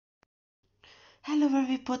Hello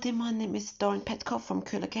everybody, my name is Doriyan Petkov from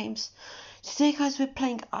Cooler Games. Today guys we're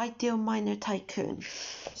playing Ideal Miner Tycoon.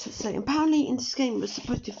 So apparently in this game we're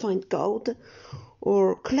supposed to find gold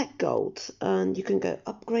or collect gold, and you can get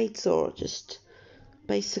upgrades or just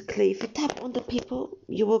basically if you tap on the people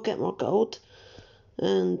you will get more gold,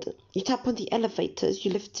 and you tap on the elevators, you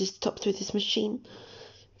lift this top through this machine,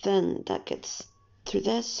 then that gets through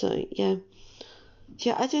there. So yeah,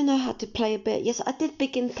 I don't know how to play a bit. Yes, I did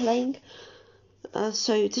begin playing.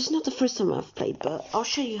 So this is not the first time I've played, but I'll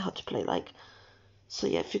show you how to play. So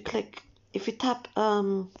yeah, if you tap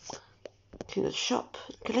to the shop.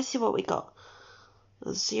 Okay, let's see what we got.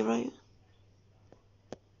 0.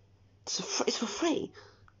 It's for free.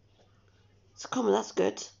 It's common. That's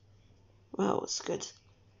good. Wow, it's good.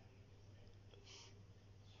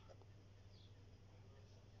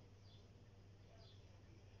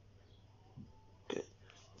 Good.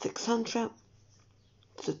 600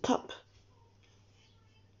 to the top.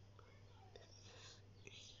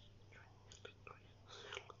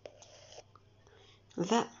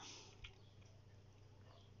 That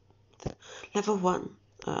level 1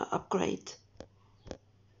 upgrade.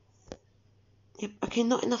 Yep. Okay,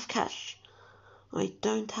 not enough cash. I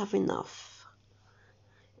don't have enough.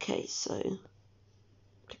 Okay, so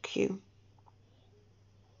click Q.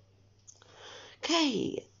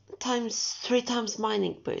 Okay, 3 times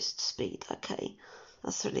mining boost speed. Okay,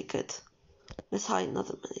 that's really good. Let's hire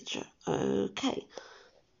another manager. Okay,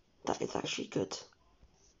 that is actually good.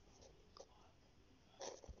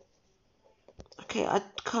 Okay, I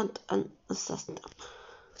can't assess them.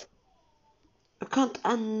 I can't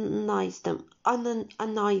analyze them.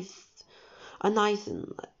 Analyze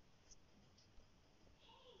them.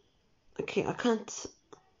 Okay, I can't.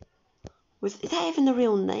 Is that even a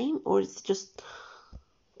real name, or is it just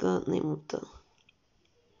the name of the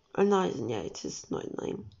analyzing? Yeah, it is not a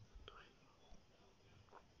name.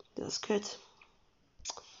 That's good.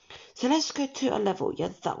 So let's go to a level. Yeah,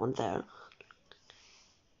 that one there.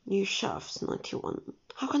 New shafts 91.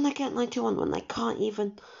 How can I get 91 when I can't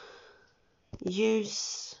even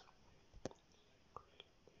use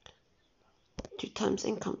 2 times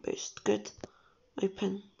income boost? Good.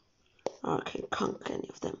 Open. Oh, okay, can't get any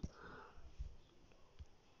of them.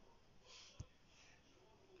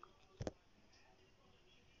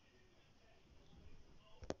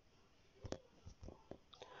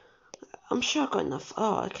 I'm sure I got enough.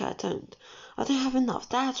 Oh, okay, I don't have enough.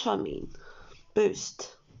 That's what I mean.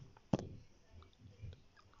 Boost.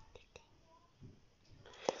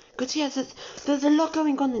 Good, yeah, there's a lot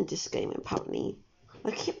going on in this game, apparently.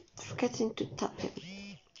 I keep forgetting to tap him.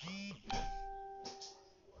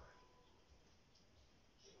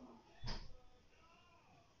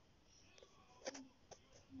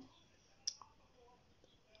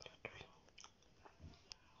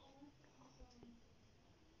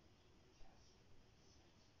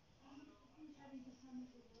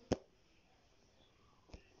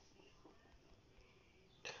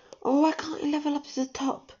 Oh, why can't I level up to the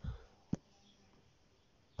top?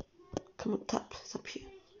 Come on, tap. It's up here.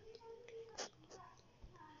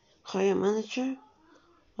 Hire manager.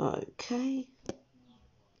 Okay.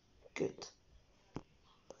 Good.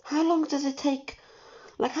 How long does it take?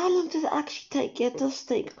 Like, how long does it actually take? Yeah, it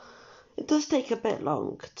does take a bit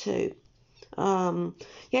long to, yeah,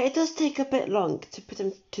 it does take a bit long to put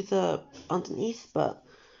them to the underneath, but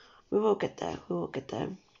we will get there. We will get there.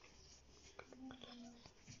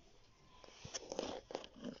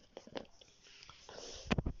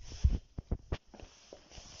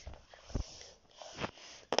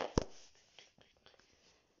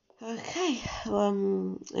 Okay,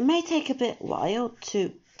 it may take a bit while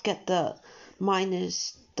to get the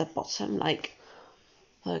minus the bottom, like,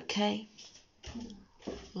 okay,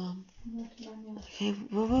 okay,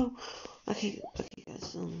 whoa, okay,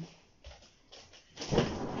 guys,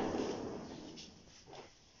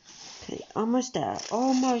 okay, almost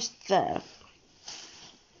there.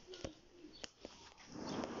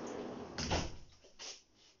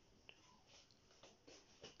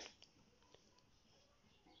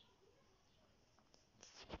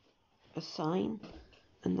 A sign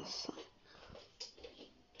and a sign.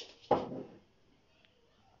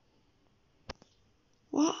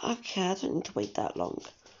 What? Okay, I don't need to wait that long.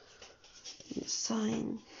 A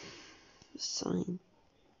sign.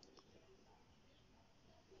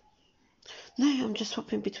 No, I'm just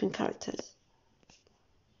swapping between characters.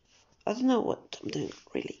 I don't know what I'm doing,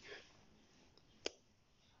 really.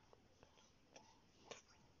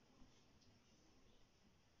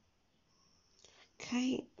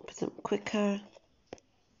 Okay, put them quicker.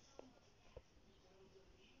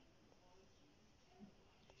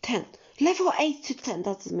 10. Level 8 to 10,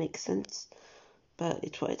 that doesn't make sense. but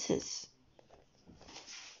it's what it is.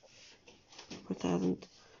 4,000.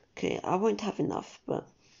 Okay, I won't have enough, but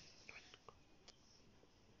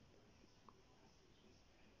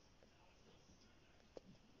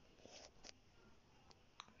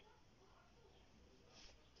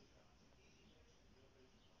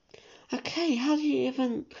okay. How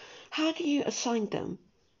do you assign them?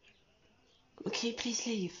 Okay, please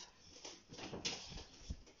leave.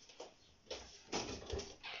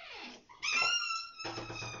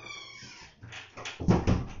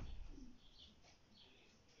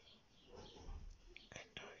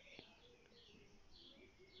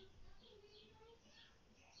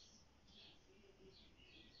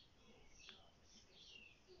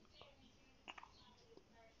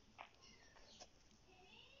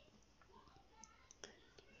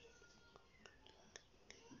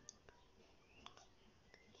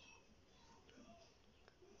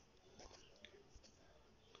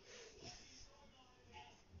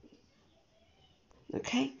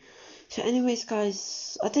 Okay, so anyways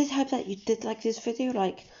guys, I did hope that you did like this video.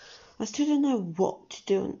 Like, I still don't know what to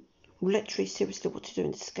do, literally seriously what to do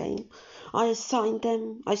in this game. I assigned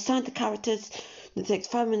the characters. It takes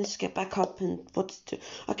 5 minutes to get back up and what to do.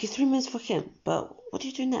 Okay, 3 minutes for him, but what do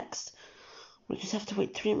you do next? We just have to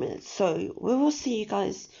wait 3 minutes. So we will see you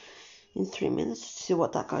guys in 3 minutes to see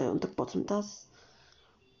what that guy on the bottom does.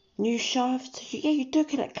 New shaft. Yeah, you do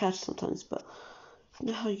collect cash sometimes, but I don't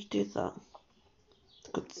know how you do that.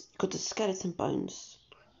 Got the skeleton bones.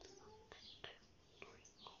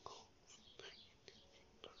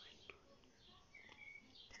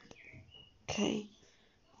 Okay.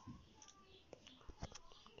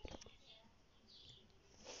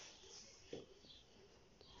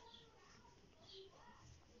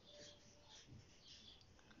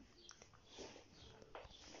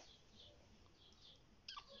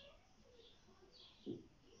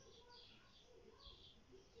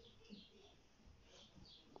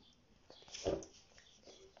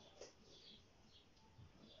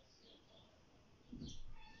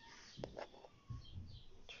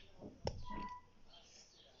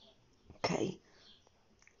 Okay.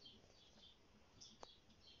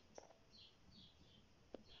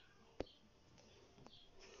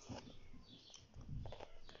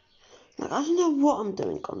 Like, I don't know what I'm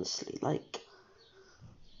doing, honestly. Like,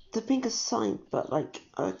 they're being assigned, but like,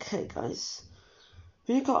 okay, guys.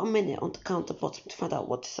 We only got a minute on the counter bottom to find out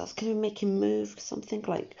what this does. Can we make him move? Something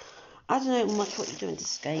like, I don't know much what you do in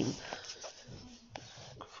this game.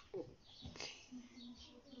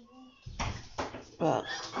 But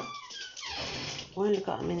we only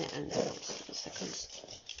got a minute and 7 seconds.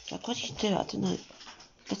 Like, what do you do? I don't know.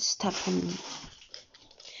 Let's tap on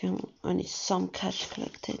only some cash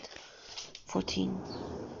collected. 14.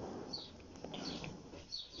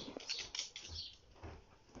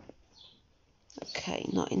 Okay,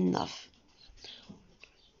 not enough.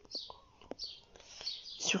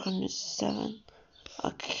 307.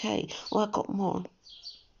 Okay, well, I got more.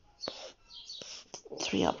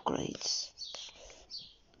 3 upgrades.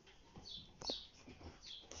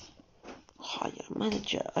 Hire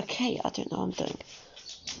manager. Okay, I don't know what I'm doing.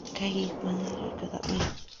 Okay, manager, go that way.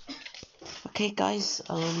 Okay, guys,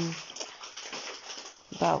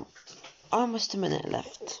 about almost a minute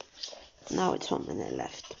left. Now it's 1 minute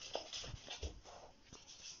left.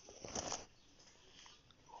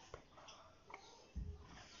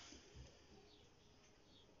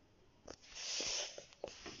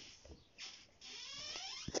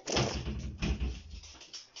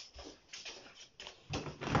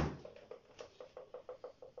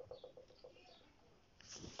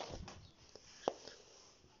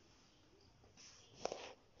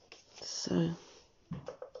 So,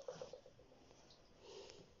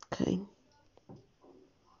 okay.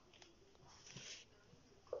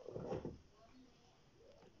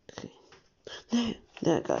 Okay. No,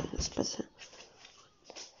 there we go, that's better.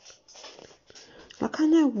 Like, I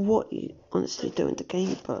know what you honestly do in the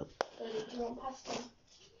game, but... Do you want pasta?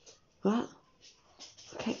 What?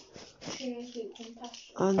 Okay. Do you want pasta?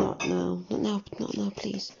 Oh, not now. Not now,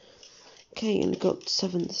 please. Okay, and got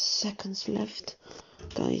 7 seconds left.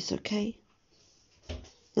 Guys, okay?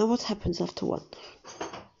 Now what happens after 1?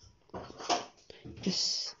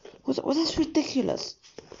 Yes. Well, that's ridiculous.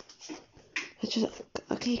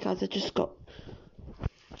 Okay, guys, I just got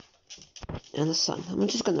an assign. I'm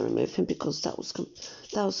just gonna remove him because that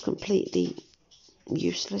was completely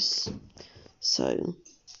useless. So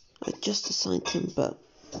I just assigned him, but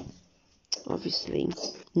obviously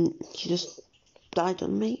he just died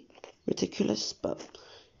on me. Ridiculous, but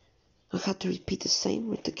I had to repeat the same.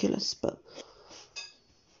 Ridiculous, but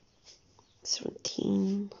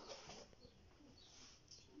 17.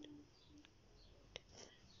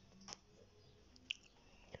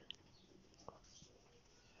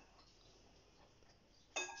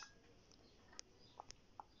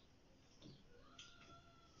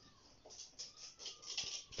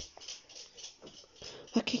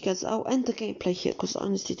 Okay guys, I'll end the gameplay here because I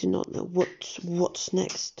honestly do not know what's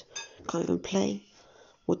next. Can't even play.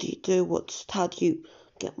 What do you do? How do you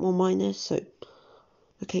get more miners? So,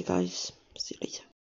 okay guys, see you later.